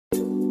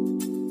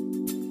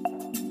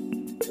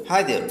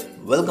Hi there,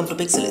 welcome to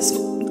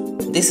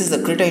Pixelescope. This is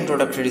the Krita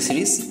introductory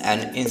series,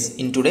 and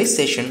in today's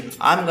session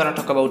I'm gonna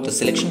talk about the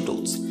selection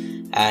tools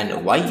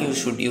and why you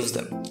should use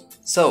them.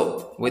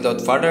 So without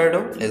further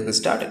ado, let's get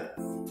started.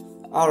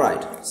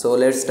 Alright, so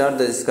let's start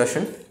the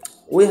discussion.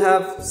 We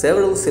have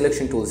several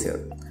selection tools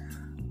here,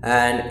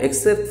 and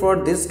except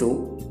for these two,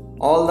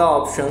 all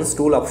the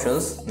tool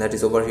options that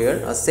is over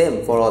here are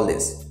same for all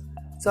this.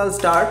 So I'll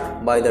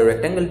start by the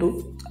rectangle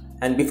tool.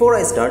 And before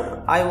I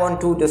start, I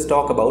want to just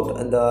talk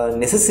about the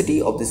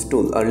necessity of this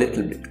tool a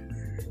little bit.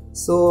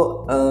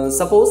 So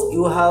suppose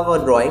you have a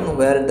drawing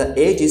where the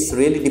edge is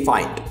really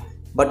defined,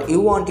 but you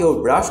want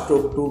your brush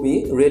stroke to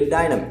be really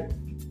dynamic.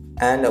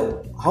 And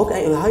how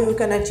you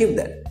can achieve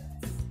that?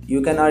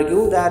 You can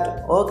argue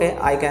that okay,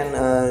 I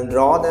can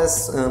draw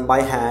this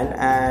by hand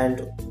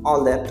and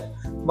all that,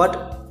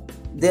 but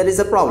there is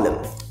a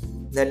problem.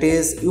 That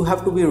is, you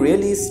have to be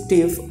really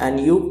stiff, and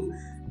you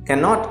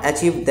cannot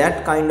achieve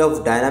that kind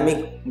of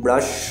dynamic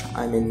brush.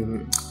 I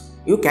mean,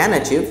 you can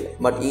achieve,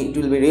 but it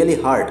will be really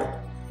hard,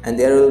 and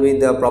there will be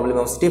the problem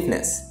of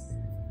stiffness.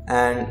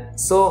 And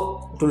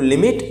so to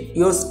limit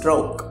your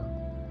stroke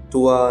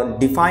to a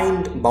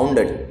defined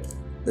boundary,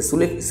 the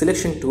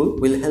selection tool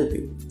will help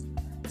you.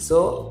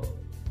 So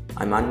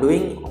I'm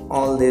undoing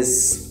all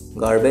this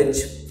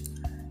garbage,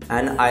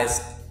 and I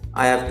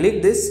have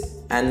clicked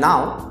this, and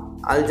now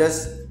I'll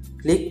just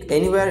click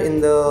anywhere in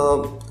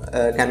the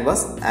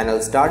canvas and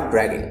I'll start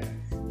dragging,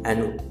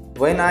 and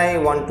when I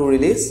want to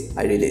release,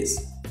 I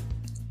release.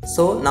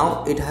 So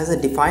now it has a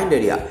defined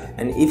area,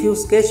 and if you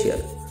sketch here,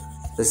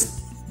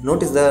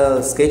 notice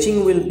the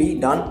sketching will be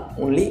done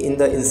only in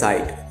the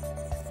inside.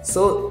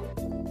 So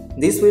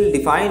this will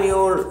define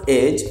your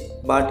edge,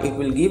 but it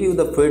will give you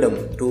the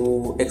freedom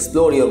to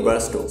explore your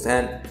brush strokes,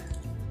 and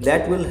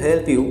that will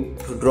help you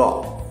to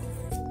draw.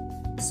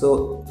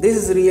 So this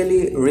is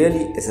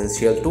really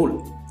essential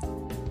tool.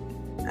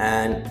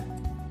 And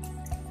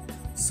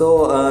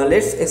so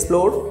let's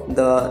explore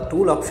the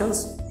tool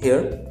options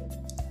here.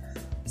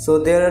 So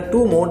there are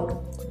two modes.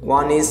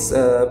 One is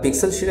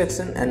pixel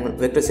selection and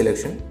vector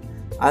selection.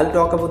 I'll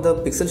talk about the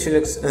pixel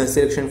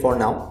selection for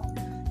now.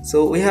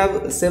 So we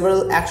have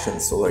several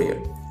actions over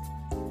here,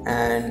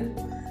 and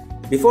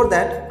before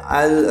that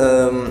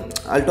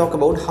I'll talk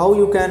about how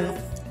you can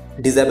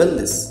disable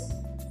this.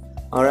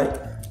 Alright,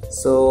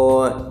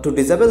 so to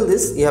disable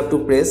this, you have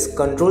to press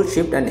Ctrl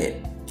Shift and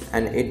A,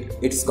 and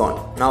it's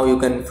gone. Now you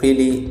can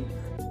freely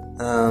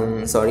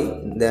sorry,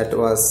 that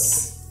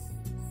was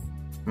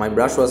my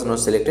brush was not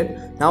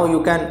selected. Now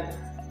you can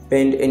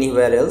paint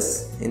anywhere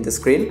else in the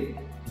screen,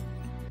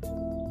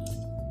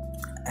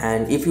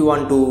 and if you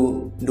want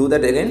to do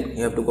that again,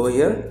 you have to go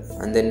here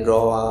and then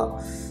draw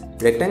a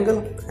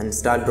rectangle and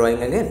start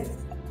drawing again.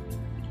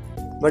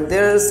 But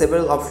there are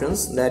several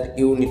options that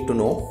you need to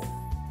know.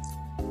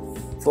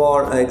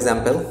 For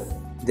example,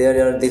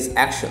 there are these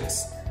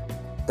actions.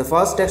 The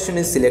first action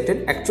is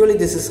selected. Actually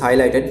this is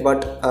highlighted,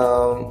 but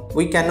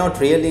we cannot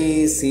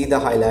really see the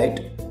highlight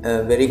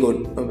very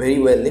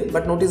well,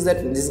 but notice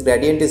that this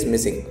gradient is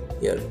missing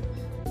here.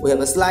 We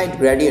have a slight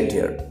gradient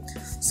here.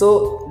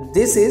 So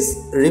this is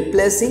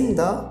replacing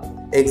the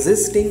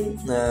existing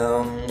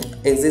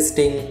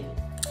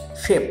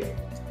shape.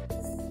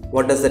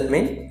 What does that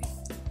mean?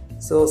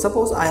 So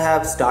suppose I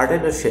have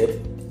started a shape,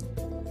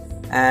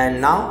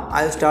 and now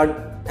I'll start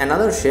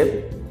another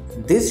shape.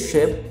 This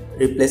shape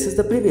replaces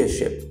the previous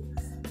shape.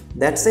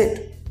 That's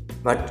it.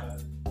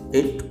 But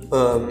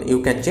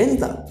you can change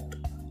that.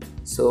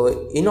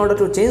 So in order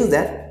to change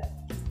that,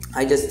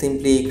 I just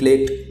simply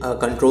click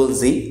Ctrl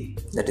Z,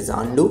 that is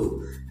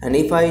undo, and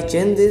if I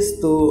change this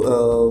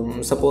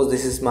to suppose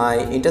this is my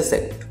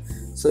intersect,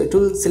 so it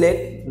will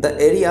select the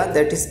area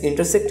that is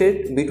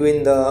intersected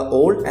between the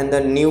old and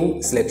the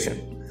new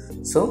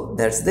selection. So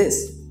that's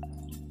this.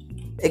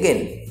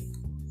 Again,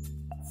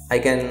 I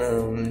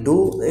can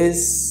do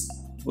this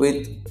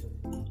with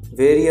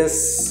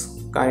various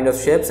kind of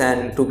shapes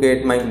and to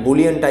get my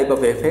boolean type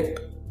of effect,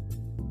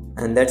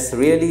 and that's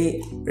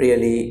really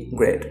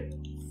great.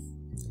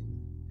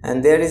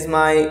 And there is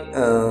my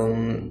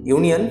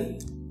union.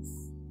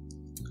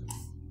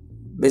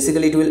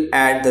 Basically it will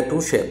add the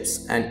two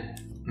shapes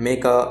and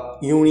make a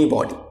uni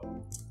body.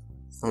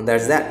 So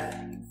that's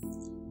that.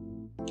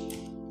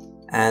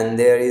 And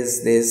there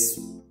is this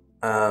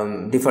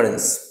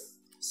difference.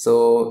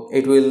 So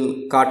it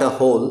will cut a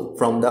hole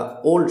from the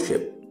old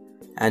shape,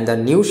 and the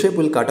new shape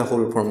will cut a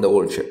hole from the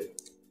old shape.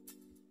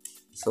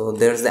 So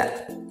there's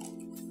that.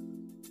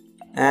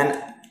 And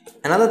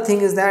another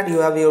thing is that you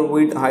have your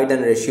width, height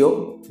and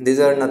ratio. These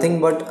are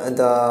nothing but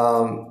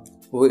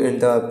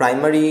the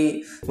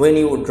primary. When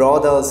you draw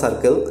the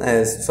circle,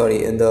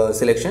 in the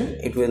selection,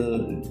 it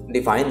will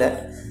define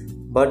that.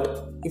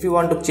 But if you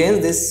want to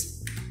change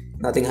this,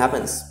 nothing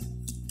happens.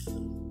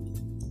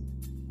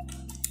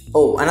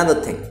 Oh, another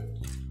thing.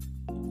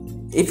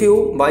 If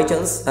you by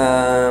chance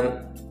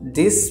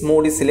this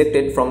mode is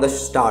selected from the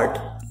start,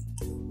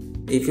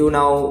 if you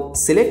now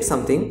select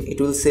something,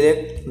 it will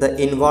select the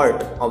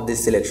invert of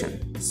this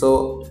selection.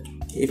 So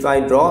if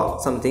I draw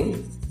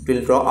something, it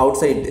will draw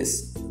outside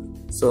this.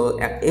 So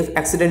if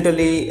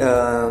accidentally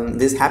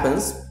this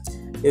happens,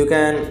 you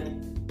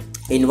can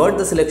invert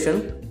the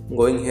selection,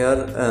 going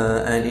here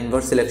and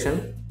invert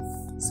selection,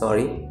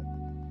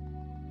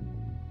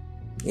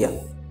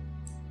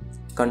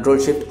 Control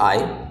Shift I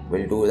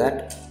will do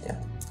that,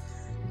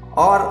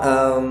 or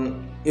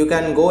you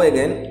can go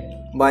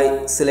again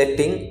by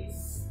selecting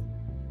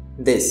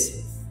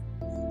this.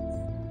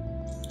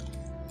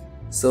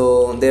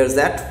 So there's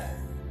that.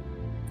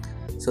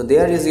 So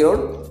there is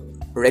your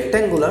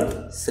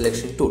rectangular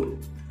selection tool.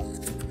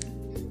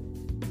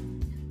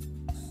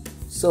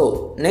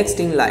 So next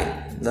in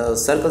line, the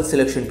circle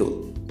selection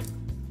tool.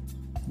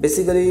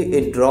 Basically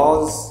it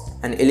draws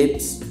an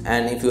ellipse,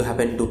 and if you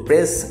happen to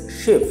press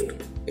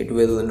Shift, it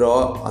will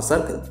draw a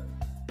circle.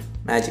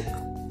 Magic.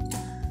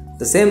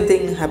 The same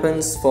thing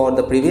happens for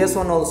the previous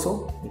one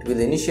also. It will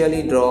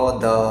initially draw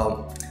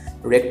the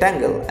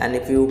rectangle, and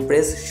if you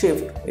press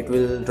Shift, it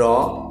will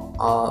draw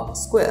a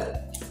square.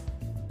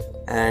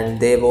 And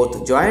they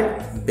both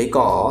joined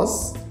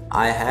because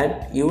I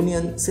had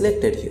union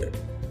selected here.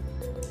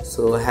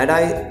 So had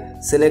I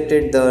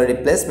selected the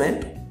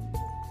replacement,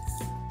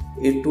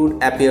 it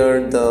would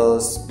appear the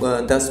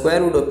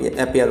square would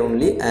appear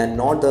only, and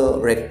not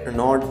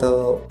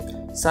the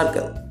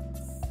circle.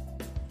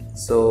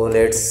 So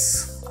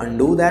let's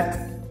undo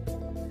that.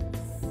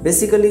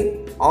 Basically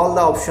all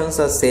the options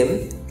are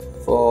same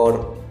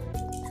for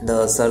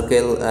the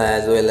circle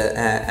as well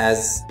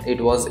as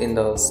it was in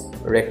the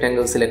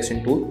rectangle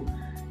selection tool,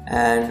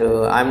 and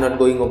I'm not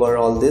going over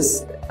all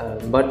this,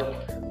 but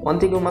one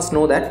thing you must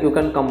know that you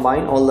can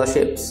combine all the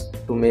shapes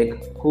to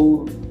make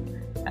cool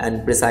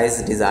and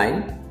precise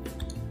design.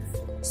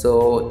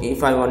 So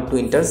if I want to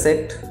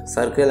intersect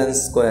circle and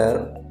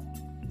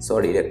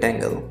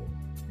rectangle,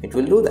 it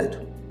will do that.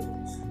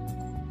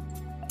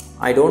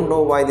 I don't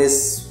know why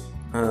this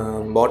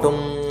bottom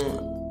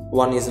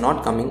one is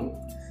not coming,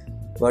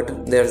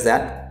 but there's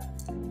that.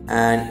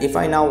 And if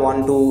I now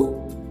want to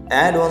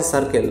add one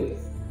circle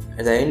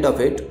at the end of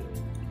it,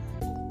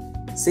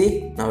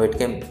 see, now it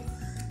came.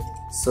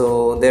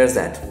 So there's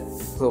that.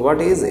 So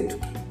what is it?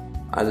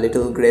 A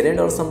little gradient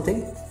or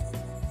something?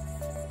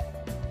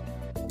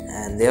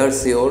 And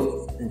there's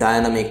your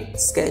dynamic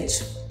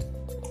sketch.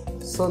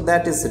 So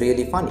that is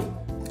really funny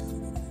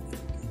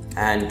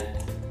and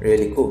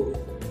really cool.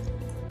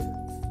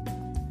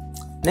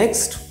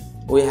 Next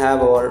we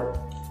have our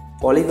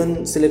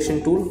polygon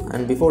selection tool,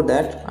 and before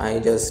that I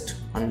just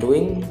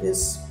undoing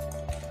this.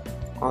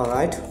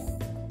 Alright,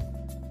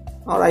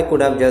 or I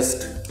could have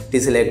just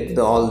deselect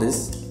all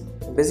this.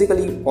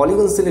 Basically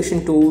polygon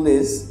selection tool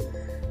is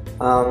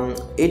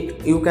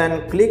you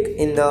can click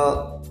in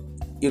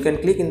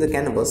the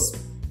canvas,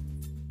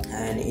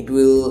 and it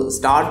will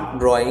start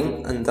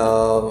drawing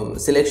the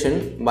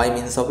selection by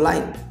means of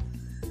line.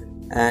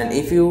 And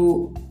if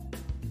you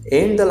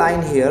end the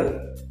line here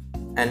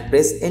and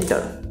press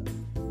enter,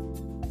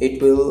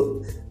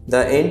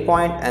 the end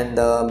point and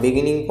the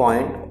beginning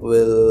point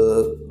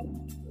will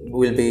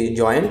be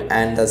joined,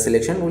 and the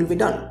selection will be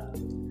done.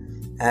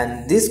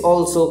 And this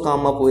also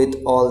come up with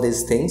all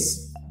these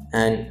things,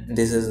 and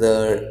this is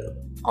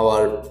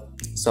our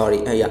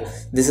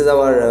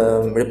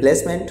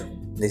replacement,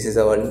 this is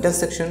our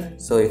intersection.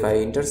 So if I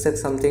intersect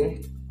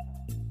something,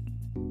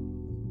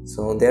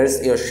 so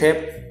there's your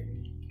shape,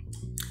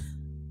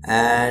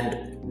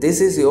 and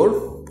this is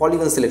your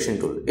polygon selection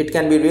tool. It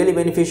can be really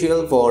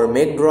beneficial for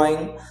make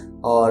drawing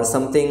or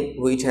something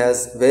which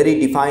has very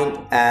defined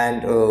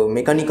and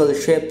mechanical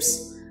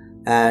shapes,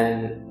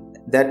 and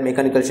that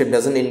mechanical shape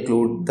doesn't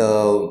include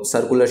the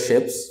circular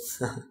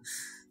shapes.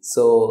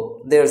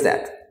 So there's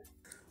that.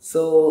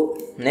 So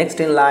next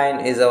in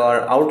line is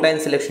our outline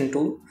selection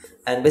tool,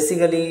 and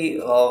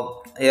basically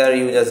here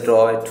you just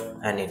draw it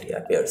and it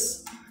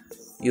appears.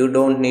 You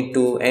don't need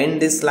to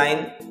end this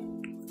line,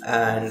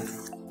 and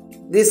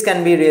this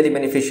can be really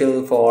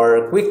beneficial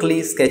for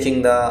quickly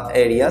sketching the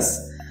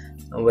areas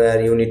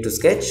where you need to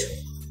sketch,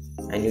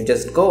 and you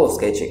just go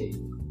sketching.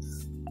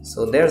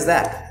 So there's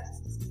that.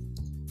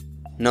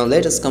 Now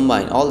let us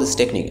combine all this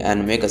technique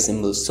and make a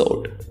simple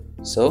sword.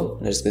 So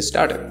let's get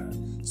started.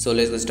 So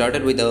let's get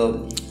started with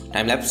the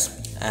time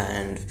lapse,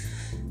 and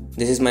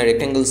this is my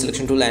rectangle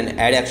selection tool and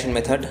add action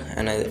method,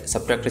 and I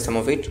subtracted some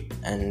of it,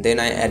 and then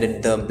I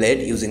added the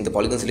blade using the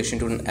polygon selection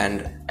tool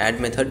and add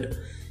method,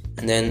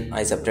 and then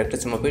I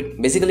subtracted some of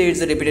it. Basically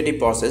it's a repetitive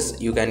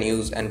process. You can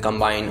use and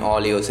combine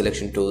all your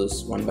selection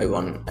tools one by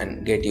one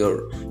and get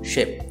your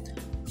shape.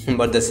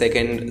 But the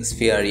second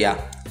sphere,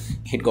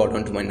 it got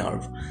onto my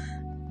nerve.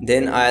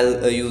 Then I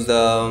use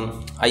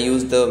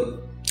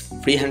the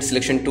freehand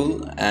selection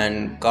tool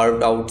and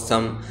carved out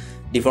some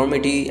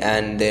deformity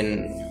and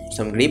then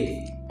some grip.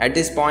 At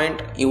this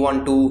point you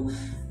want to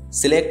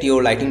select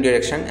your lighting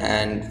direction,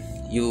 and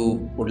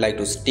you would like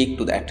to stick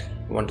to that.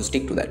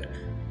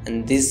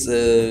 And this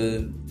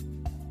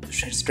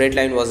straight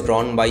line was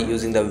drawn by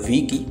using the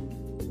V key.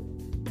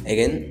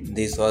 Again,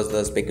 this was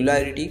the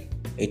specularity.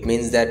 It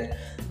means that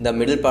the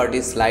middle part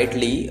is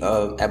slightly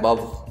above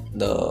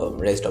the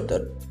rest of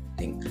the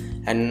thing.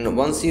 And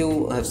once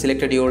you have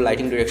selected your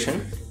lighting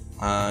direction,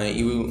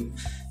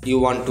 you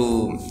want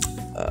to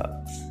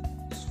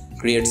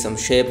create some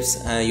shapes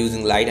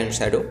using light and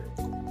shadow.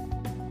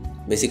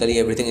 Basically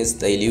everything is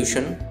the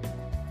illusion.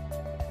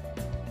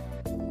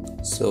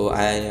 So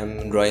I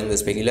am drawing the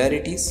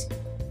specularities,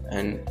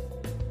 and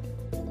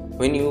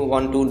when you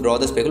want to draw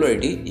the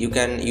specularity, you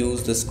can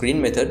use the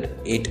screen method.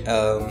 It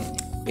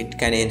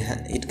can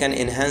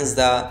enhance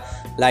the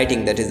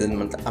lighting, that is the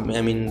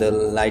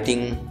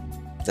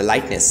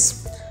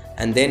lightness.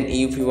 And then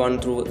if you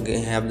want to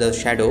have the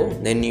shadow,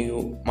 then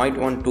you might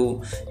want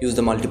to use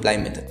the multiply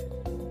method.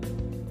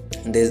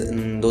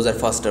 Those are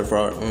faster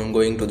for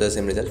going to the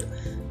same result.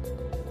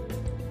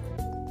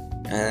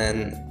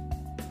 And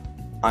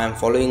I am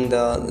following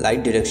the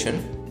light direction.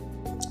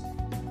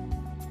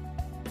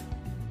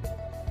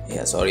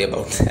 Yeah, sorry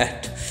about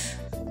that.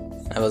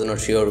 I was not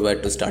sure where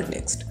to start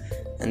next.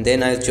 And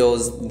then I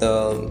chose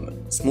the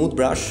smooth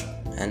brush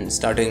and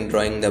started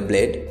drawing the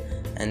blade,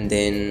 and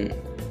then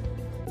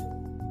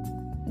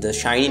the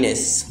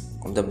shininess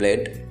of the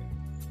blade,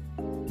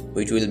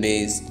 which will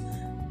be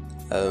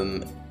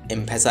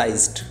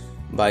emphasized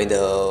by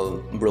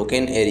the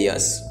broken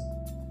areas.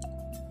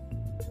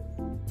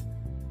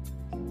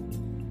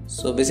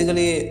 So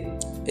basically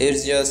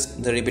it's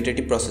just the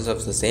repetitive process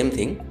of the same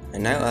thing.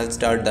 And now I'll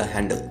start the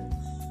handle.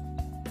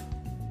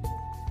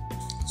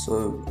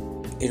 So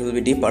it will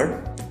be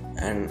deeper,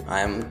 and I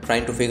am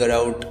trying to figure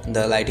out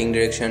the lighting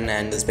direction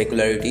and the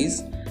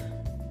specularities.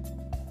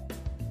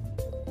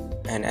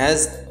 And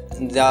as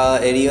the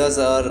areas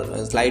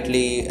are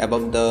slightly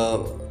above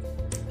the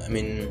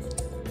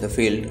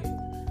field,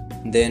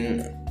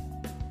 then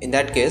in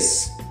that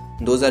case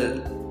those are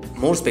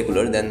more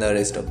specular than the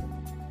rest of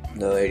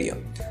the area.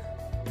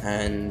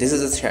 And this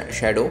is a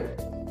shadow,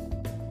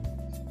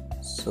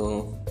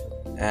 so,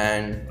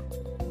 and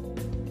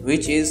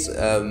which is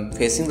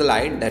facing the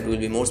light, that will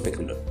be more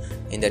specular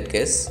in that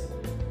case,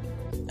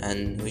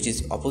 and which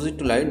is opposite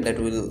to light, that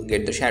will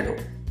get the shadow.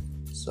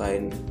 So I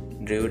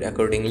drew it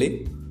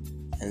accordingly,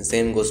 and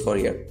same goes for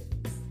here.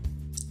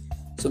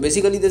 So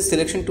basically this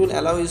selection tool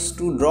allows you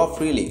to draw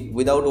freely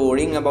without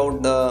worrying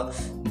about the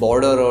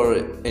border or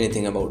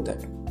anything about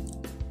that.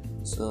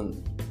 So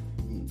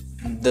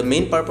the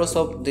main purpose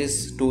of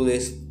this tool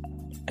is,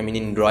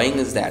 in drawing,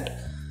 is that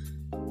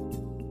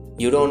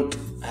you don't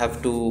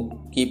have to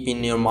keep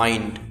in your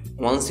mind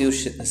once you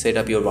set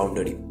up your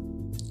boundary.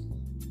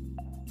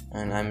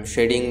 And I'm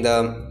shading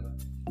the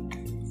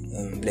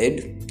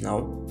blade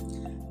now.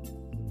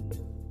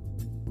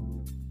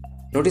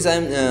 Notice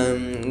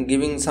I'm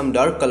giving some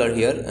dark color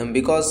here,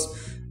 because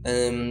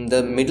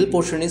the middle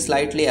portion is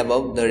slightly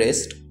above the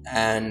rest,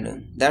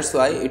 and that's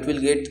why it will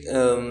get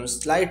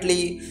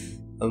slightly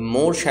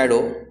more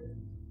shadow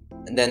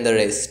than the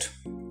rest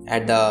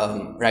at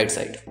the right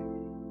side.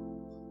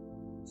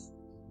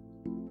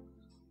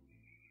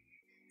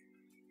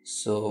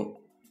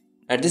 So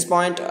at this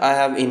point I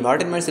have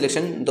inverted my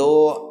selection,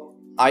 though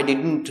I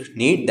didn't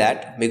need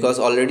that because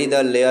already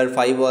the layer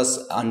 5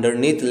 was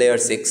underneath layer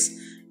 6,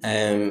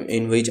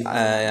 in which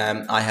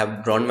I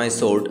have drawn my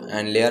sword,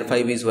 and layer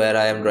 5 is where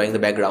I am drawing the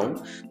background.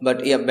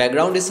 But yeah,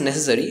 background is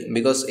necessary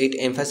because it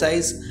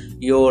emphasizes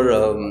your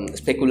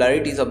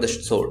specularities of the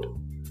sword.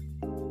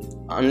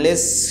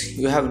 Unless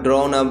you have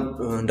drawn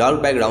a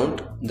dark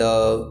background,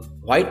 the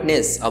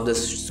whiteness of the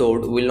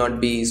sword will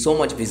not be so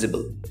much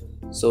visible,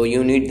 so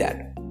you need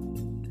that.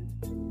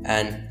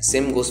 And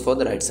same goes for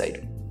the right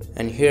side.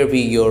 And here be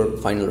your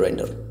final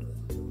render.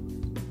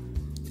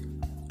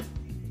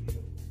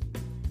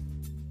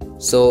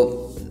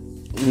 So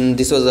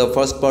this was the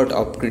first part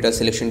of Krita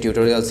Selection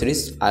tutorial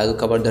series. I'll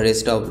cover the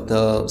rest of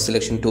the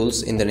selection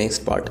tools in the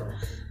next part.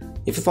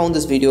 If you found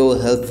this video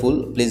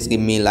helpful, please give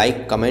me a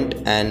like, comment,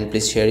 and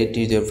please share it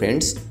with your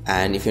friends.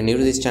 And if you're new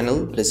to this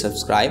channel, please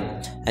subscribe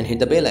and hit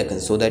the bell icon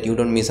so that you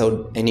don't miss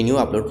out any new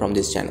upload from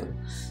this channel.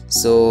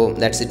 So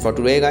that's it for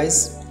today,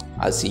 guys.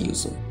 I'll see you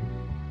soon.